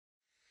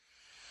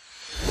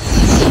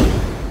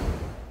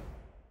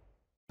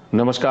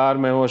नमस्कार,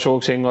 मैं हूं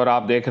अशोक सिंह और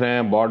आप देख रहे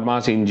हैं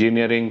बॉडमास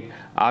इंजीनियरिंग।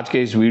 आज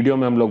के इस वीडियो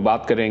में हम लोग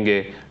बात करेंगे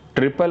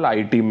ट्रिपल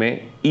आईटी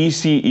में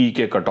ईसीई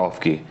के कट ऑफ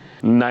की।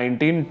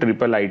 19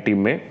 ट्रिपल आईटी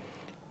में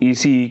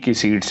ईसीई की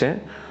सीट्स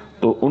हैं,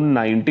 तो उन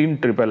 19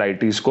 ट्रिपल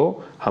आईटीज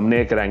को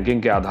हमने एक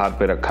रैंकिंग के आधार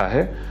पर रखा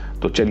है।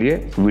 तो चलिए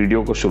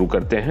वीडियो को शुरू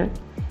करते हैं।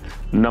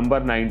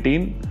 Number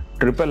 19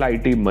 triple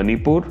IT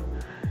Manipur.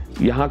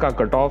 यहाँ का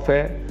कट ऑफ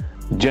है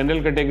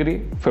general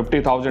category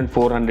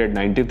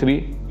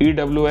 50,493,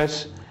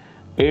 EWS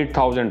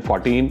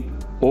 8,014,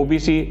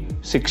 OBC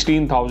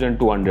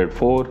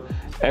 16,204,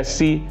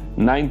 SC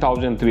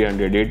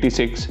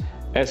 9,386,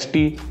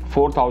 ST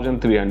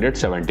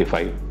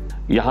 4,375।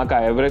 यहाँ का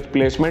average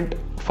placement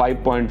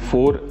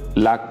 5.4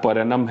 lakh per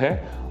annum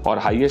है और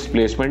highest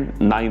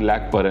placement 9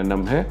 lakh per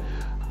annum है।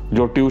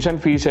 जो ट्यूशन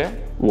फीस है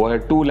वो है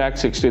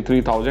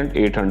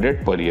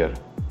 2,63,800 per year.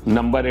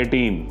 Number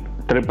 18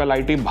 triple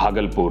IT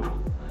Bhagalpur.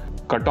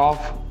 Cut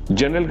off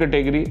general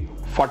category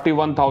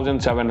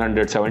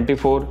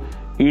 41,774,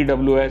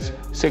 EWS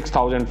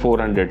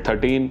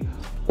 6,413,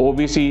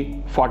 OBC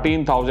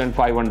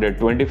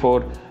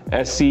 14,524,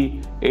 SC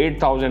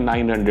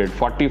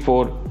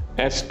 8,944,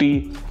 ST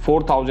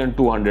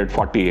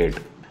 4,248।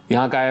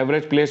 यहाँ का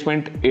average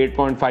placement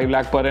 8.5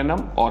 lakh per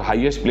annum और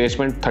highest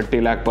placement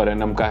 30 lakh per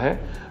annum का है।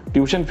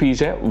 ट्यूशन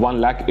फीस है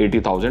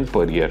 1,80,000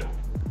 per year.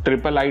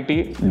 Triple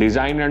IT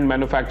design and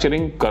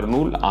manufacturing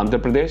Kurnool Andhra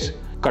Pradesh.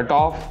 Cut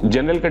off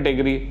general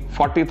category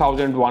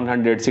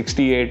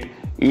 40,168,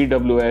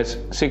 EWS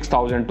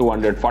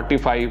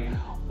 6,245,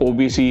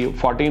 OBC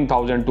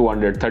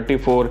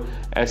 14,234,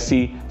 SC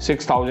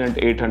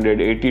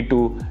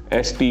 6,882,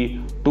 ST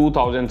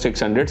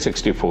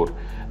 2,664।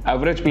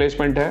 Average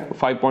placement है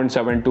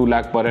 5.72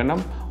 lakh per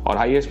annum और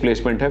highest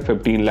placement है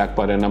 15 lakh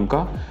per annum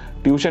का।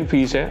 Tuition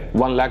fees है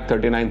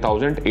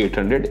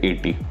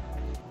 1,39,880।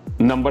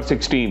 Number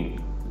 16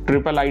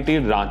 triple IT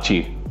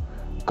Ranchi.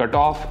 Cut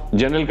off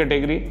general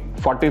category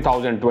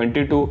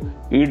 40,022,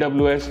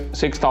 EWS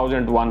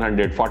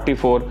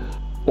 6,144,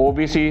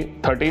 OBC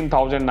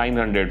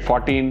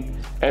 13,914,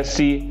 SC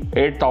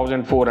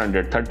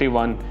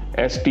 8,431,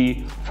 ST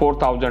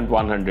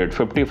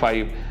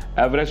 4,155।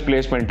 Average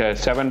placement है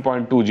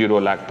 7.20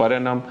 lakh per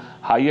annum,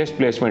 highest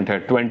placement है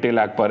 20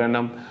 lakh per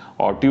annum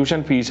और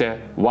tuition fees है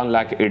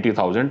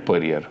 1,80,000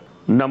 per year.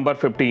 Number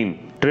 15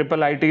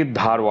 triple IT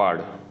Dharwad.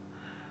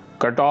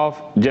 Cut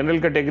off general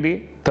category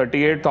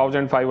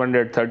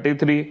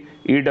 38,533,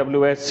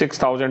 EWS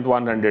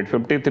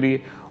 6,153,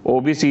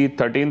 OBC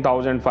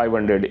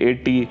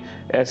 13,580,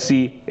 SC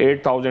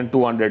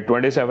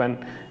 8,227,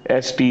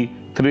 ST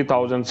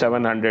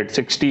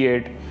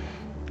 3,768।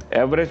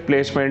 Average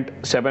placement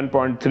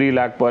 7.3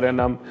 lakh per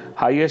annum,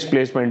 highest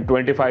placement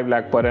 25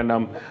 lakh per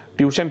annum.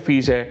 Tuition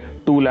fees है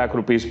 2 lakh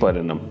rupees per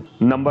annum.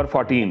 Number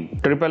 14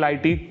 triple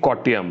IT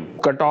कोट्टियम।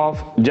 Cut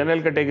off general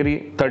category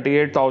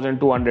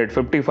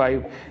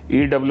 38,255,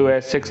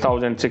 EWS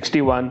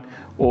 6,061,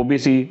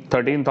 OBC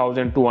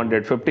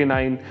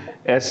 13,259,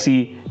 SC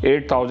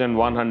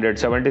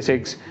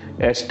 8,176,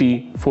 ST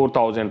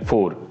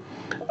 4,004।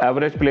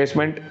 Average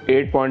placement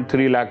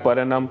 8.3 lakh per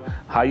annum,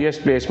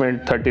 highest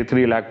placement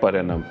 33 lakh per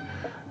annum.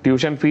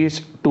 Tuition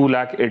fees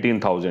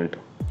 2,18,000।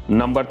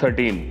 Number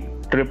 13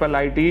 triple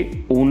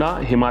IT Una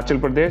Himachal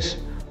Pradesh.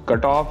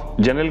 Cut off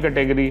general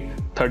category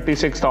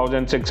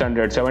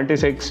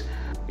 36,676,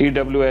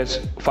 EWS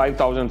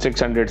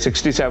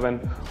 5,667,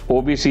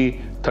 OBC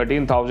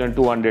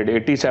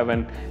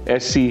 13,287,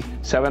 SC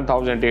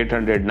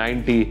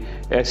 7,890,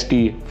 ST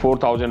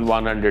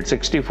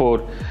 4,164।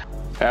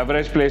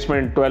 Average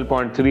placement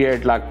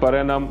 12.38 lakh per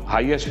annum,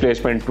 highest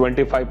placement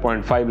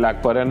 25.5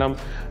 lakh per annum.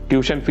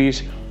 Tuition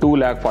fees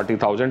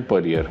 2,40,000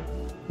 per year.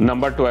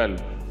 Number 12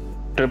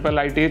 triple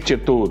IT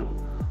Chittoor.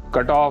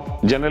 Cut off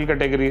general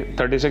category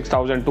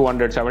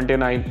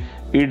 36,279,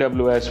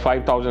 EWS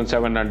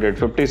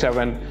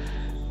 5,757,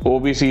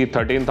 OBC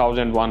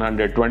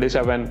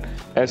 13,127,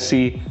 SC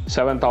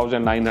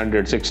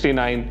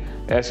 7,969,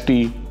 ST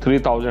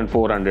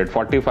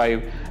 3,445।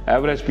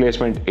 Average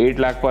placement 8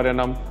 lakh per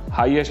annum,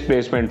 highest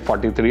placement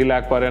 43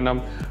 lakh per annum.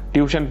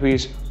 Tuition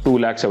fees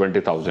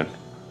 2,70,000।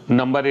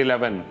 Number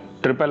 11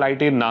 triple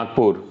IT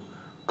Nagpur.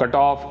 Cut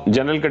off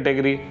general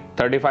category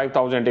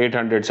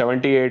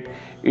 35,878,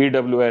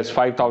 EWS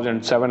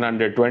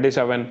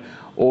 5,727,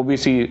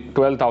 OBC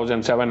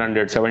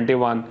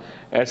 12,771,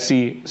 SC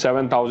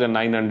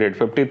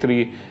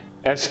 7,953,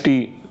 ST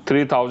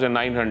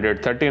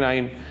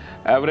 3,939।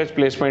 Average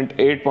placement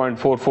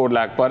 8.44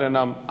 lakh per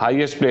annum,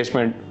 highest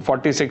placement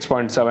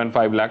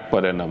 46.75 lakh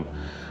per annum.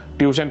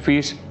 Tuition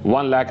fees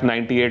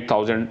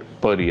 1,98,000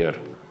 per year.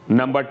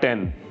 Number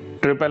 10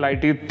 triple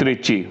IT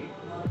Trichy.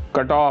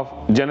 Cut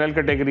off general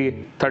category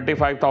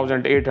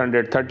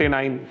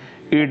 35,839,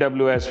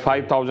 EWS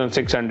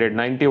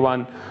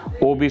 5,691,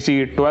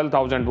 OBC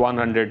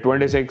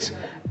 12,126,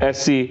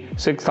 SC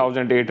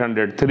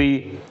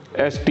 6,803,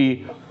 ST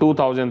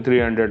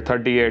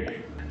 2,338।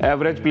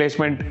 Average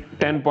placement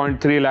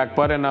 10.3 lakh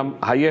per annum,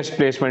 highest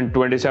placement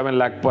 27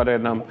 lakh per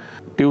annum.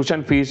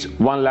 Tuition fees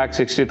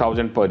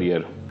 1,60,000 per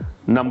year.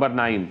 Number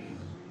 9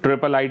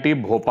 IIIT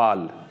Bhopal,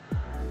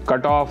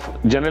 cut off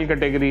general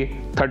category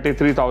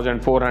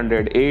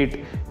 33,408,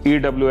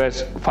 EWS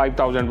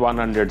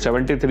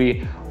 5,173,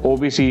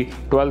 OBC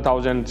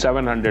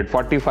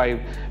 12,745,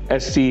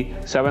 SC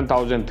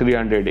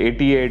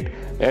 7,388,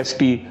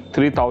 ST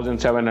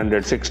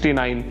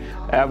 3,769,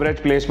 average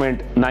placement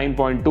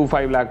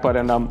 9.25 lakh per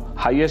annum,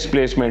 highest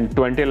placement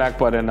 20 lakh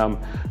per annum,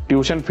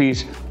 tuition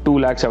fees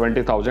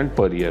 2,70,000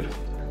 per year.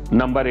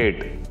 Number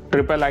 8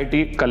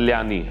 IIIT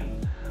Kalyani,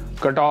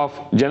 cut off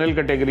general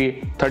category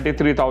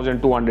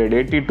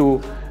 33,282,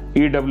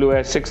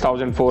 EWS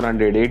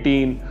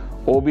 6,418,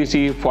 OBC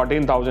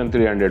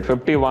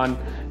 14,351,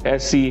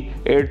 SC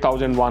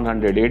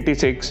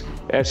 8,186,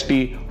 ST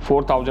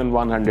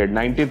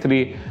 4,193,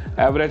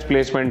 average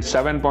placement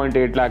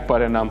 7.8 lakh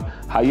per annum,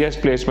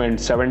 highest placement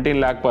 17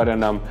 lakh per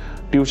annum,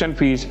 tuition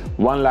fees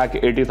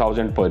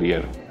 1,80,000 per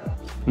year.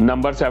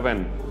 Number 7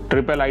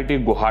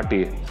 IIIT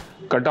Guwahati,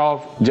 cut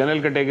off general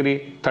category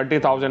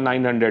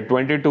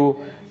 30,922,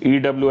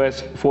 EWS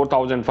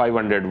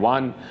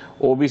 4,501,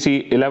 OBC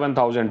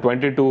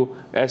 11,022,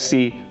 SC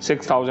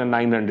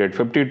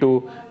 6,952,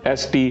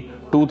 ST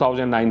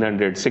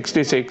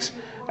 2,966,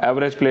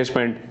 average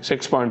placement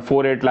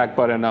 6.48 lakh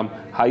per annum,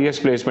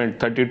 highest placement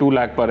 32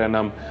 lakh per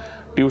annum,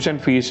 tuition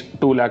fees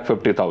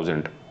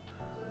 2,50,000।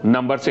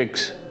 Number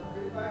 6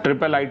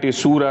 IIIT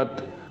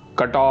Surat,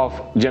 cut off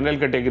general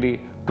category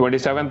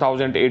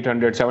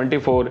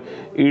 27,874,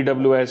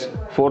 EWS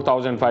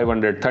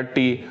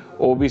 4,530,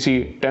 OBC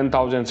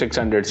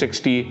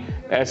 10,660,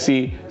 SC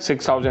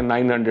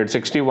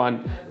 6,961,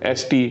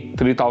 ST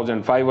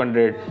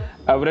 3,500,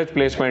 average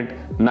placement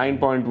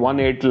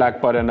 9.18 lakh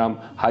per annum,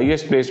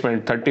 highest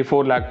placement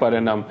 34 lakh per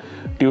annum,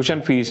 tuition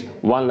fees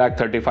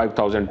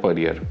 1,35,000 per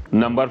year.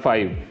 Number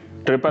 5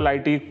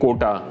 IIIT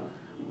Kota,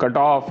 cut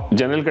off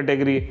general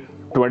category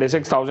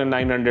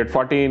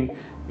 26,914,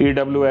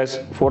 EWS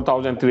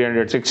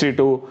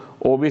 4,362,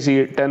 OBC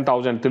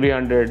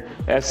 10,300,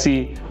 SC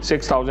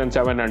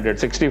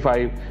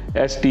 6,765,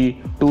 ST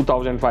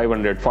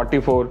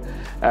 2,544,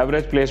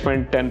 average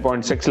placement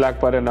 10.6 lakh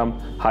per annum,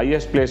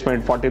 highest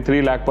placement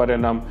 43 lakh per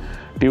annum,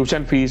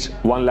 tuition fees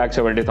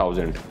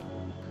 1,70,000।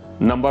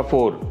 Number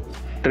 4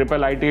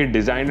 IIIT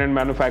design and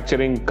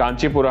manufacturing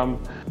Kanchipuram,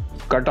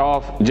 cut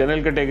off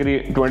general category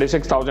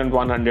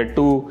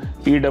 26,102,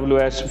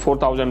 EWS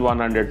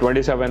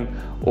 4,127,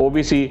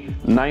 OBC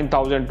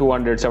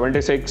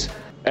 9,276,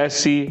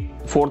 SC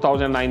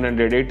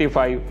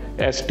 4,985,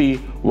 ST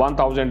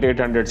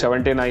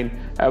 1,879,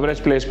 average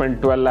placement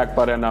 12 lakh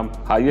per annum,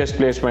 highest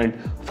placement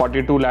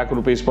 42 lakh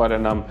rupees per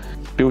annum,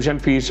 tuition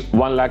fees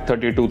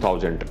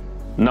 1,32,000।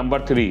 Number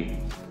 3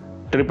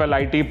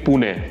 IIIT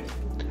Pune,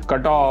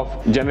 cut off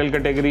general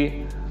category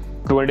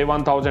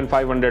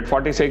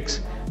 21,546,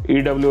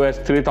 EWS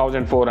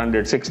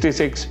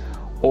 3,466,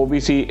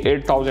 OBC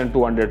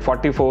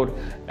 8,244,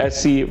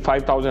 SC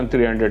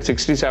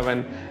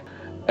 5,367,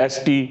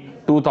 ST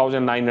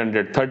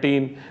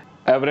 2,913,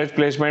 average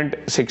placement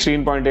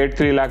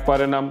 16.83 lakh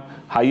per annum,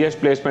 highest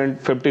placement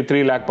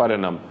 53 lakh per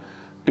annum,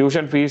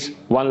 tuition fees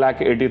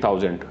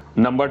 1,80,000।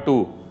 Number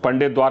 2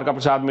 Pandit Dwarka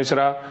Prasad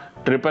Mishra,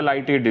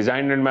 IIIT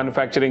design and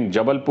manufacturing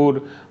Jabalpur,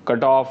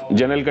 cut off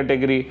general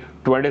category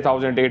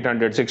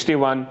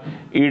 20,861,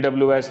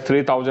 EWS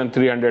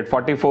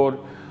 3,344,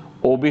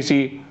 OBC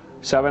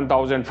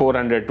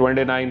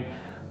 7,429,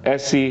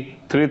 SC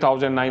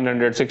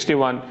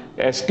 3,961,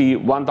 ST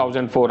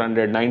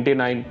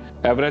 1,499,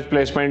 average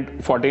placement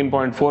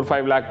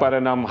 14.45 lakh per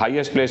annum,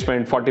 highest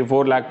placement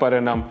 44 lakh per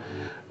annum,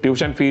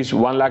 tuition fees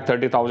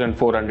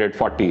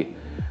 1,30,440।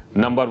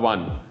 Number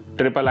 1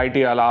 IIIT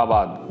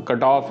Allahabad,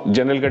 cut off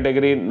general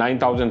category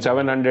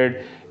 9,700,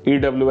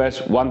 EWS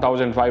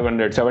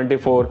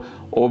 1,574,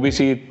 OBC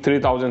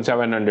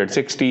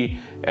 3,760,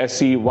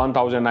 SC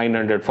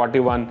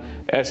 1,941,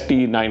 ST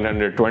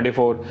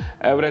 924,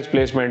 average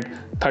placement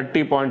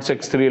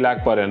 30.63 lakh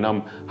per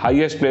annum,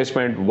 highest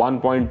placement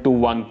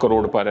 1.21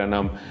 crore per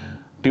annum,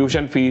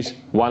 tuition fees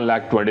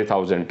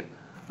 1,20,000।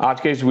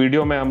 आज के इस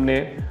video में हमने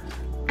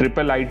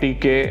IIIT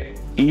के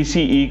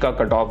ECE का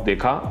cut off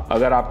देखा।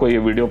 अगर आपको ये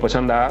वीडियो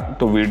पसंद आया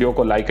तो वीडियो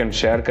को लाइक एंड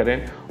शेयर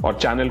करें और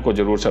चैनल को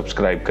जरूर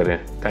सब्सक्राइब करें।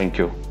 Thank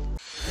you.